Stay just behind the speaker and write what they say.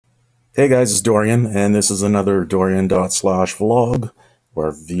Hey guys, it's Dorian, and this is another Dorian./vlog,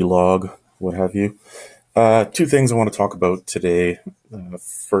 or vlog, what have you. Two things I want to talk about today.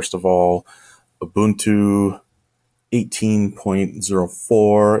 First of all, Ubuntu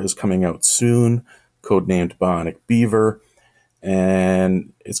 18.04 is coming out soon, codenamed Bionic Beaver,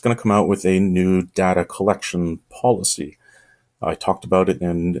 and it's going to come out with a new data collection policy. I talked about it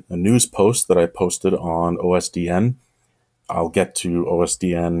in a news post that I posted on OSDN. I'll get to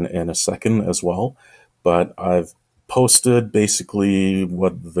OSDN in a second as well, but I've posted basically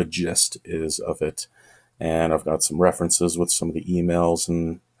what the gist is of it, and I've got some references with some of the emails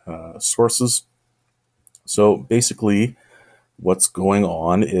and sources. So basically, what's going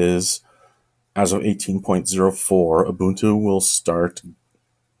on is as of 18.04, Ubuntu will start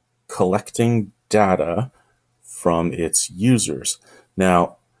collecting data from its users.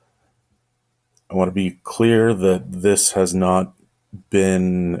 Now, I want to be clear that this has not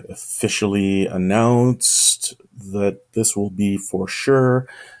been officially announced that this will be for sure.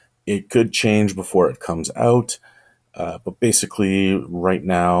 It could change before it comes out, but basically, right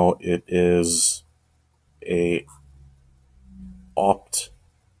now it is a opt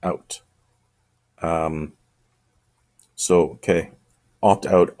out. Okay, opt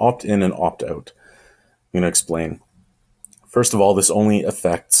out, opt in, and opt out. I'm going to explain. First of all, this only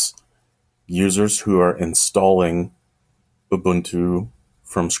affects users who are installing Ubuntu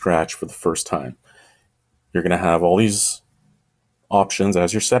from scratch for the first time. You're going to have all these options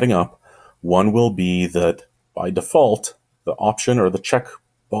as you're setting up. One will be that by default, the option or the check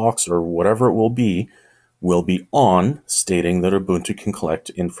box or whatever it will be on, stating that Ubuntu can collect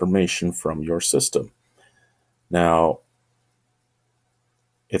information from your system. Now,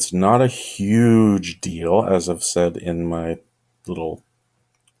 it's not a huge deal, as I've said in my little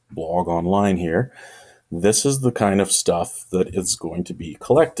blog online here. This is the kind of stuff that is going to be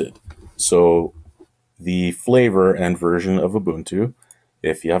collected. So the flavor and version of Ubuntu,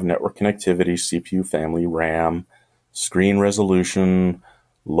 if you have network connectivity, CPU family, RAM, screen resolution,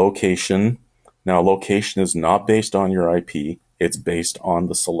 location. Now, location is not based on your IP. It's based on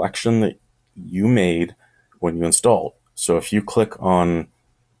the selection that you made when you installed. So if you click on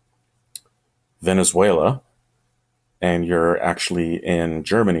Venezuela and you're actually in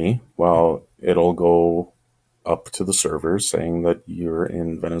Germany, well, it'll go up to the servers saying that you're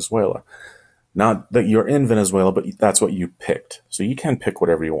in Venezuela. Not that you're in Venezuela, but that's what you picked. So you can pick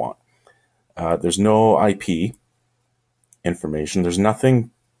whatever you want. There's no IP information. There's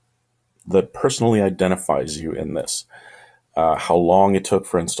nothing that personally identifies you in this. How long it took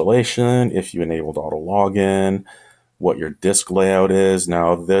for installation, if you enabled auto login, what your disk layout is.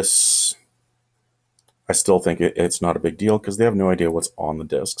 Now, this, I still think it's not a big deal because they have no idea what's on the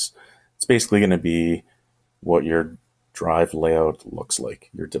disks. It's basically going to be what your drive layout looks like,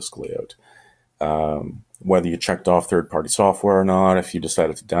 your disk layout. Whether you checked off third-party software or not, if you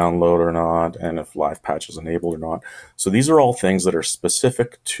decided to download or not, and if live patch is enabled or not. So these are all things that are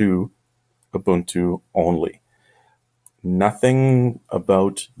specific to Ubuntu only. Nothing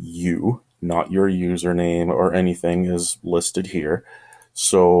about you, not your username or anything, is listed here.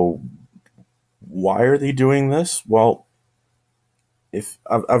 So why are they doing this? Well, if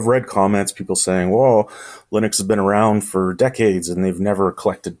I've read comments, people saying, well, Linux has been around for decades and they've never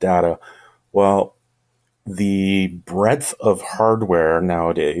collected data. Well, the breadth of hardware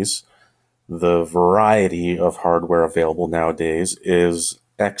nowadays, the variety of hardware available nowadays is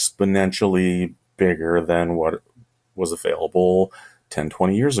exponentially bigger than what was available 10,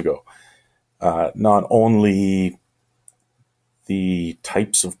 20 years ago. Not only the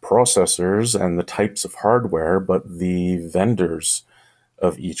types of processors and the types of hardware, but the vendors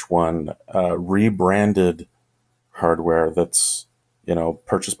of each one, rebranded hardware that's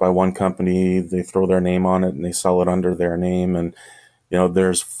purchased by one company, they throw their name on it and they sell it under their name, and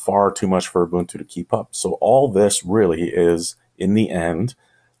there's far too much for Ubuntu to keep up. So all this really is, in the end,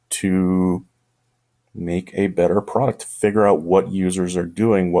 to make a better product, figure out what users are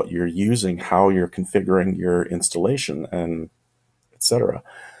doing, what you're using, how you're configuring your installation, and etc.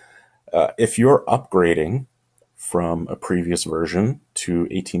 If you're upgrading from a previous version to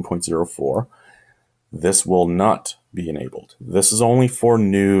 18.04, this will not be enabled. This is only for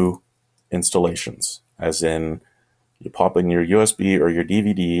new installations, as in you pop in your USB or your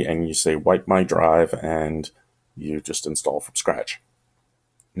DVD and you say, wipe my drive, and you just install from scratch.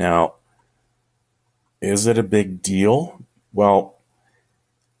 Now, is it a big deal? Well,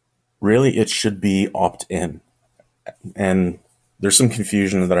 really, it should be opt-in. And there's some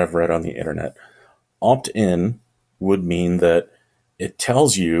confusion that I've read on the internet. Opt-in would mean that it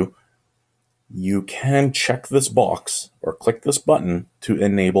tells you You can check this box or click this button to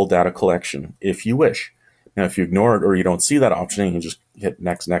enable data collection if you wish. Now, if you ignore it or you don't see that option and you just hit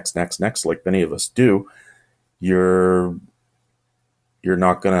next, next, next, next, like many of us do, you're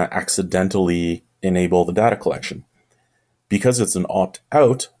not going to accidentally enable the data collection. Because it's an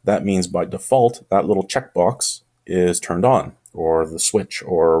opt-out, that means by default, that little checkbox is turned on, or the switch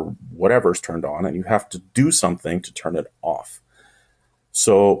or whatever's turned on, and you have to do something to turn it off.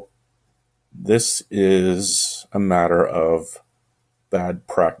 So this is a matter of bad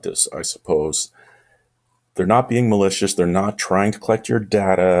practice, I suppose. They're not being malicious. They're not trying to collect your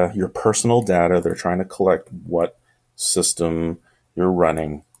data, your personal data. They're trying to collect what system you're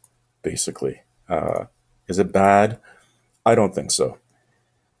running, basically. Is it bad? I don't think so.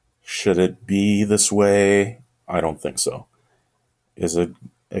 Should it be this way? I don't think so. Is it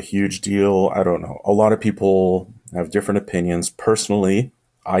a huge deal? I don't know. A lot of people have different opinions. Personally,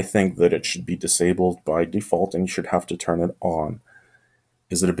 I think that it should be disabled by default and you should have to turn it on.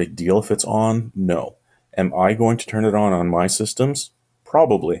 Is it a big deal if it's on? No. Am I going to turn it on my systems?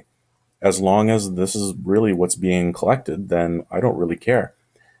 Probably. As long as this is really what's being collected, then I don't really care.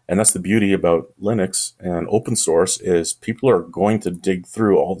 And that's the beauty about Linux and open source is people are going to dig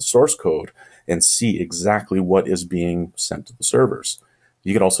through all the source code and see exactly what is being sent to the servers.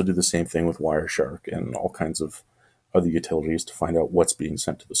 You could also do the same thing with Wireshark and all kinds of other utilities to find out what's being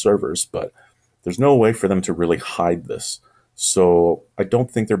sent to the servers, but there's no way for them to really hide this. So I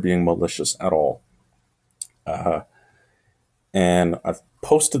don't think they're being malicious at all. And I've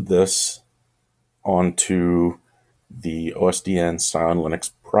posted this onto the OSDN Scion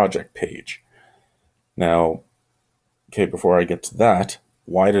Linux project page. Now, okay, before I get to that,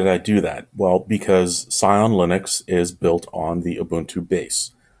 why did I do that? Well, because Scion Linux is built on the Ubuntu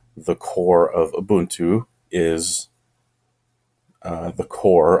base. The core of Ubuntu is the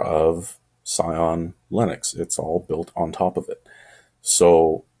core of Scion Linux. It's all built on top of it.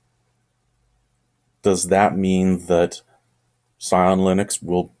 So does that mean that Scion Linux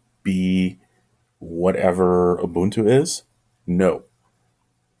will be whatever Ubuntu is? No.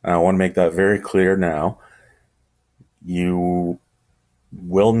 And I want to make that very clear now. You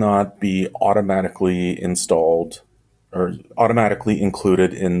will not be automatically installed or automatically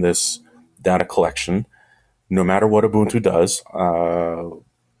included in this data collection, no matter what Ubuntu does.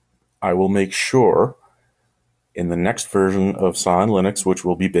 I will make sure in the next version of Scion Linux, which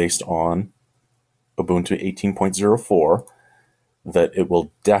will be based on Ubuntu 18.04, that it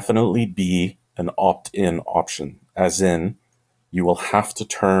will definitely be an opt-in option, as in you will have to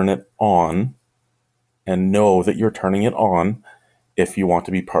turn it on and know that you're turning it on if you want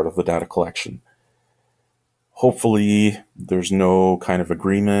to be part of the data collection. Hopefully, there's no kind of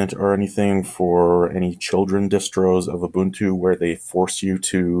agreement or anything for any children distros of Ubuntu where they force you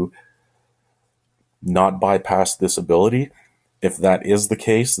to not bypass this ability. If that is the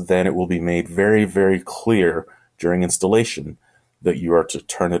case, then it will be made very, very clear during installation that you are to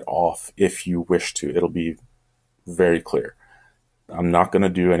turn it off if you wish to. It'll be very clear. I'm not going to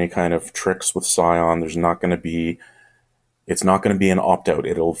do any kind of tricks with Scion. It's not going to be an opt-out.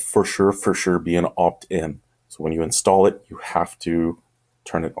 It'll for sure be an opt-in. So when you install it, you have to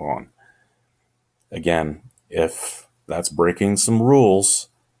turn it on. Again, if that's breaking some rules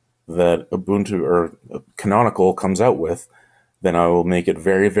that Ubuntu or Canonical comes out with, then I will make it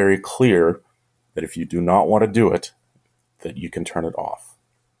very, very clear that if you do not want to do it, that you can turn it off.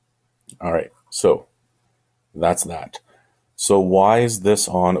 All right, so that's that. So why is this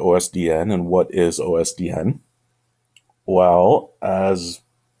on OSDN and what is OSDN? Well, as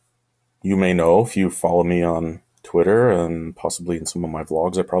you may know, if you follow me on Twitter and possibly in some of my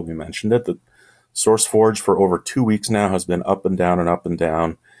vlogs, I probably mentioned it, that SourceForge for over 2 weeks now has been up and down and up and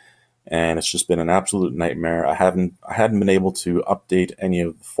down, and it's just been an absolute nightmare. I hadn't been able to update any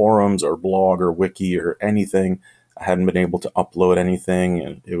of the forums or blog or wiki or anything. I hadn't been able to upload anything,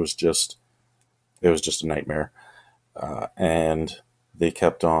 and it was just a nightmare. And they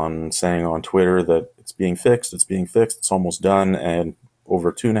kept on saying on Twitter that it's being fixed, it's almost done, and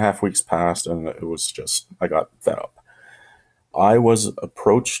over 2.5 weeks passed, and it was just, I got fed up. I was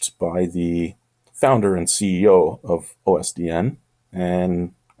approached by the founder and CEO of OSDN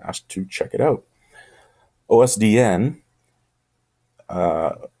and asked to check it out. OSDN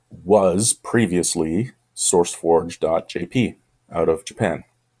was previously SourceForge.jp out of Japan,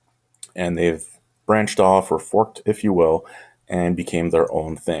 and they've branched off or forked, if you will, and became their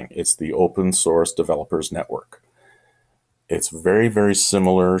own thing. It's the Open Source Developers Network. It's very, very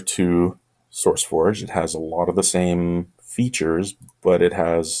similar to SourceForge. It has a lot of the same features, but it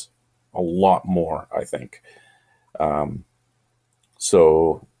has a lot more, I think.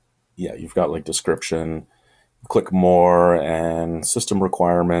 So yeah, you've got like description, click more, and system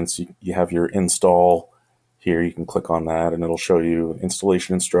requirements. You have your install here. You can click on that and it'll show you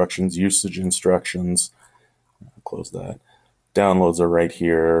installation instructions, usage instructions. I'll close that. Downloads are right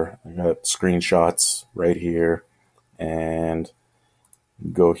here. I got screenshots right here, and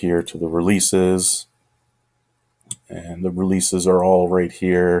go here to the releases, and the releases are all right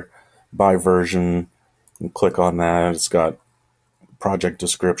here by version. And click on that. It's got project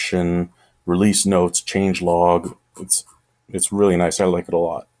description, release notes, change log. It's really nice. I like it a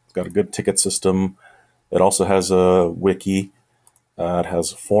lot. It's got a good ticket system. It also has a wiki. It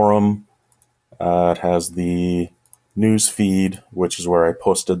has a forum. It has the news feed, which is where I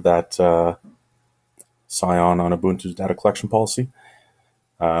posted that Scion on Ubuntu's data collection policy.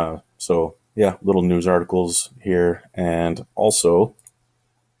 So yeah, little news articles here, and also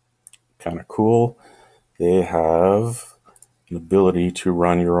kind of cool, they have an ability to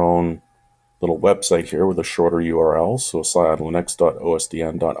run your own little website here with a shorter URL. So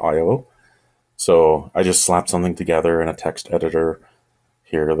cyanlinux.osdn.io. So I just slapped something together in a text editor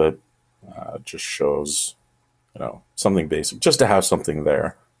here that just shows, something basic, just to have something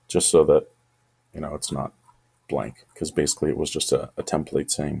there, just so that, it's not blank, because basically it was just a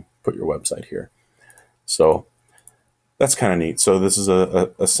template saying, put your website here. So that's kind of neat. So this is a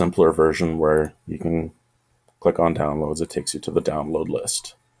simpler version where you can click on downloads. It takes you to the download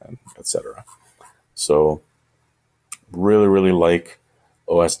list, and etc. So really, really like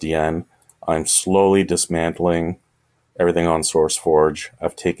OSDN. I'm slowly dismantling everything on SourceForge.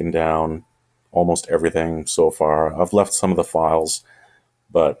 I've taken down almost everything so far. I've left some of the files,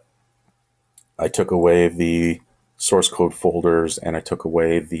 but I took away the source code folders and I took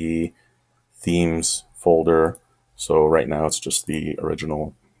away the themes folder. So right now it's just the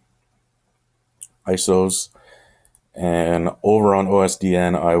original ISOs. And over on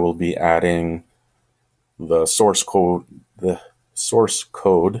OSDN, I will be adding the source code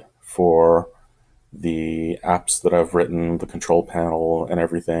for the apps that I've written, the control panel and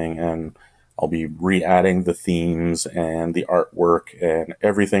everything, and I'll be re-adding the themes and the artwork and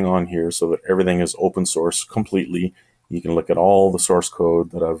everything on here so that everything is open source completely. You can look at all the source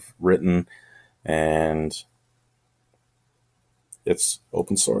code that I've written, and it's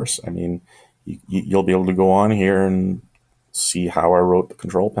open source. I mean, you'll be able to go on here and see how I wrote the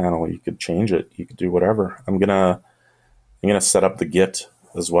control panel. You could change it. You could do whatever. I'm gonna set up the Git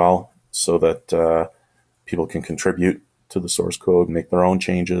as well so that people can contribute to the source code, make their own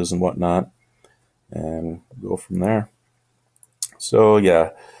changes and whatnot, and go from there. So yeah,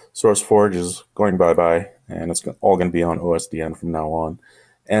 SourceForge is going bye-bye, and it's all going to be on OSDN from now on.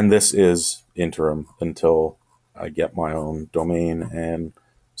 And this is interim until I get my own domain and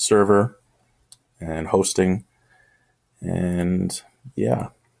server and hosting. And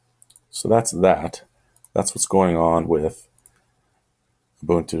yeah, so that's that. That's what's going on with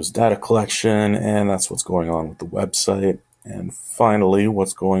Ubuntu's data collection, and that's what's going on with the website. And finally,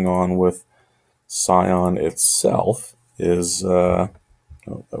 what's going on with Scion itself is, oh,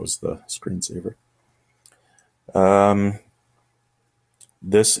 that was the screensaver.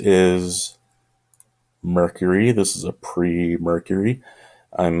 This is Mercury. This is a pre-Mercury.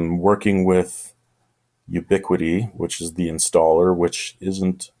 I'm working with Ubiquity, which is the installer, which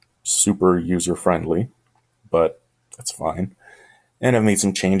isn't super user-friendly, but that's fine. And I've made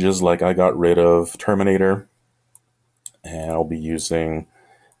some changes, like I got rid of Terminator, and I'll be using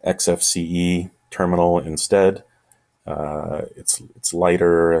XFCE terminal instead. It's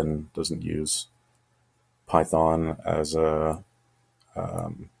lighter and doesn't use Python as a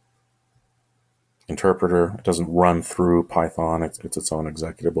interpreter. It doesn't run through Python. It's its own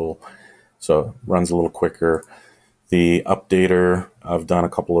executable, so it runs a little quicker. The updater, I've done a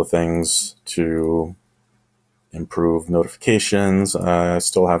couple of things to improve notifications. I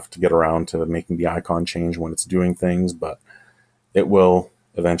still have to get around to making the icon change when it's doing things, but it will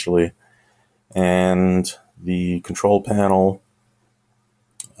eventually. And the control panel,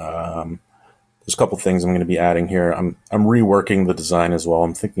 there's a couple things I'm going to be adding here. I'm reworking the design as well.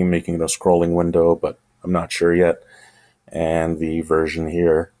 I'm thinking of making it a scrolling window, but I'm not sure yet. And the version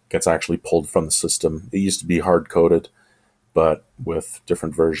here gets actually pulled from the system. It used to be hard-coded, but with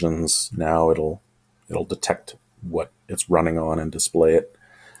different versions now it'll detect what it's running on and display it.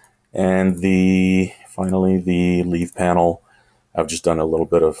 And finally the leave panel, I've just done a little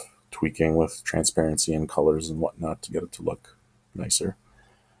bit of tweaking with transparency and colors and whatnot to get it to look nicer.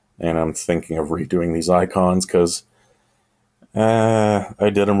 And I'm thinking of redoing these icons because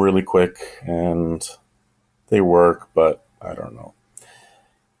I did them really quick and they work, but I don't know.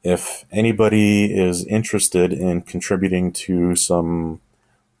 If anybody is interested in contributing to some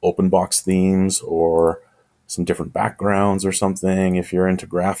open box themes or some different backgrounds or something. If you're into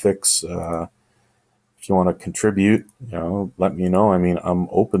graphics, if you want to contribute, let me know. I mean, I'm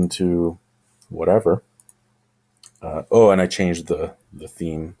open to whatever. Oh, and I changed the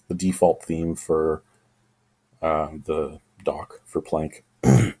theme, the default theme for the dock for Plank.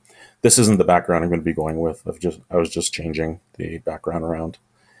 This isn't the background I'm going to be going with. I was just changing the background around.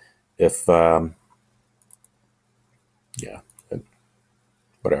 If yeah,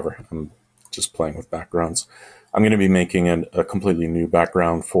 whatever. I'm just playing with backgrounds. I'm going to be making a completely new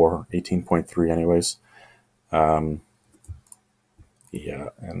background for 18.3 anyways. Yeah,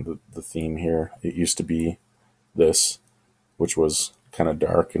 and the theme here, it used to be this, which was kind of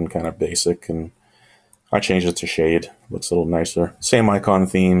dark and kind of basic, and I changed it to shade. Looks a little nicer. Same icon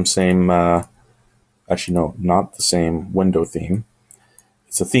theme, same, actually no, not the same window theme.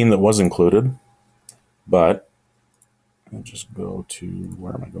 It's a theme that was included, but I'll just go to,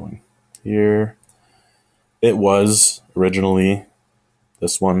 where am I going? Here. It was originally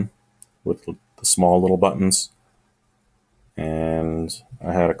this one with the small little buttons. And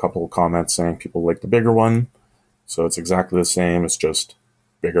I had a couple of comments saying people like the bigger one. So it's exactly the same, it's just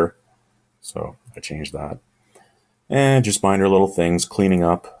bigger. So I changed that. And just minor little things, cleaning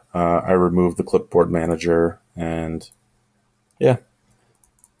up. I removed the clipboard manager and yeah,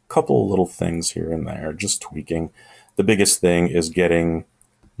 a couple of little things here and there, just tweaking. The biggest thing is getting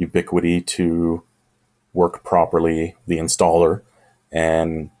Ubiquity to work properly, the installer,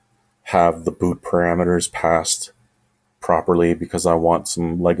 and have the boot parameters passed properly because I want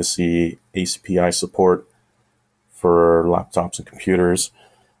some legacy ACPI support for laptops and computers.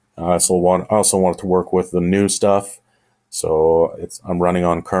 I also want it to work with the new stuff. So I'm running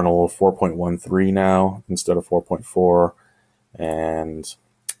on kernel 4.13 now instead of 4.4. And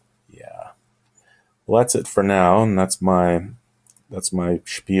yeah, well, that's it for now. And that's my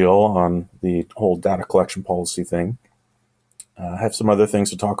spiel on the whole data collection policy thing. I have some other things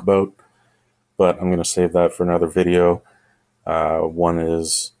to talk about, but I'm going to save that for another video. One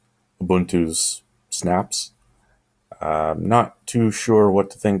is Ubuntu's snaps. I'm not too sure what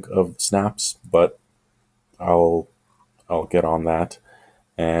to think of snaps, but I'll get on that.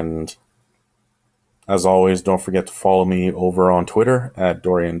 And as always, don't forget to follow me over on Twitter at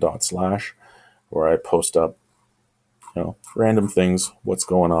Dorian.slash, where I post up, random things, what's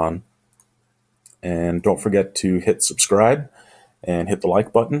going on. And don't forget to hit subscribe and hit the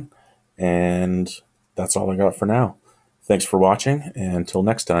like button. And that's all I got for now. Thanks for watching, and until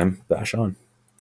next time, bash on.